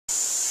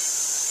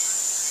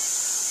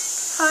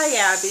Hi,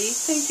 Abby.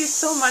 Thank you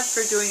so much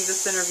for doing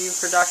this interview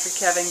for Dr.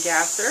 Kevin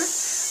Gasser.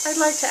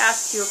 I'd like to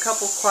ask you a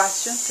couple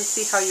questions to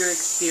see how your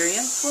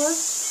experience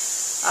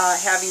was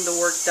having the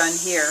work done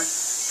here.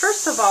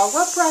 First of all,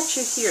 what brought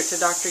you here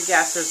to Dr.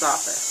 Gasser's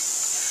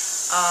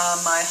office?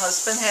 My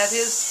husband had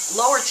his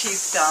lower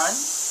teeth done,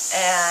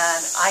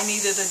 and I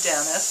needed a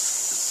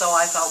dentist, so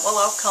I thought, well,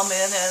 I'll come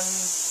in and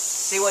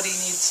see what he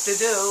needs to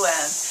do,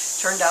 and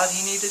turned out he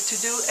needed to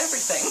do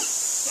everything.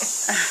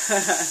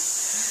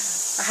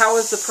 How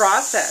was the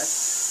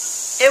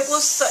process? It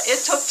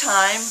took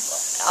time.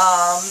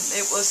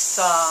 It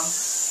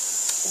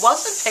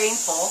wasn't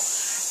painful,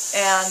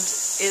 and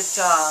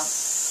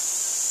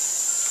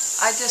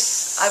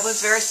I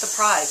was very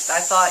surprised. I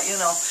thought,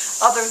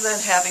 other than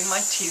having my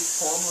teeth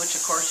pulled, which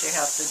of course you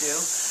have to do,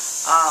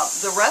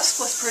 the rest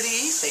was pretty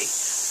easy.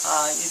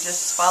 You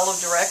just follow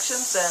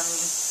directions, and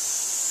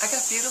I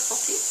got beautiful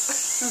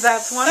teeth.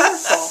 That's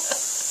wonderful.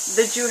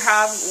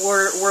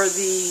 Were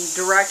the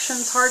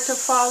directions hard to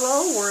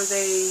follow? Were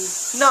they?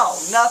 No,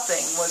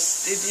 nothing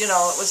was, it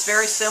was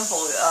very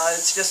simple.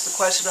 It's just a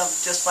question of,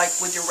 just like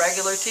with your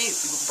regular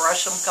teeth, you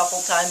brush them a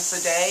couple times a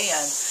day,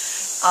 and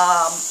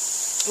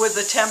with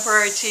the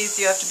temporary teeth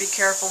you have to be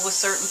careful with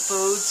certain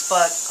foods,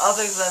 but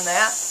other than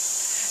that,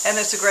 and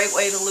it's a great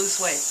way to lose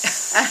weight.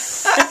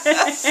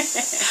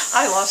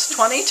 I lost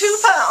 22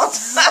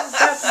 pounds.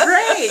 That's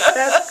great.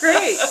 That's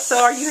great. So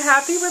are you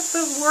happy with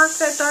the work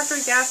that Dr.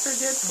 Gasser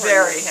did for you?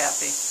 Very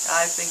happy.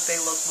 I think they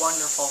look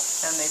wonderful,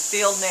 and they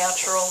feel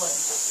natural, and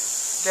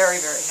very,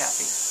 very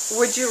happy.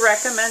 Would you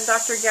recommend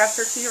Dr.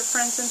 Gasser to your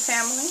friends and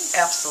family?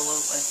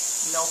 Absolutely.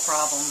 No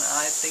problem.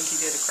 I think he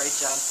did a great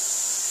job.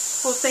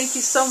 Well, thank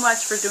you so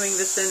much for doing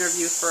this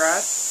interview for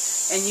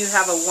us, and you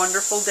have a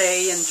wonderful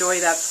day. Enjoy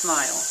that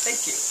smile.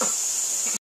 Thank you.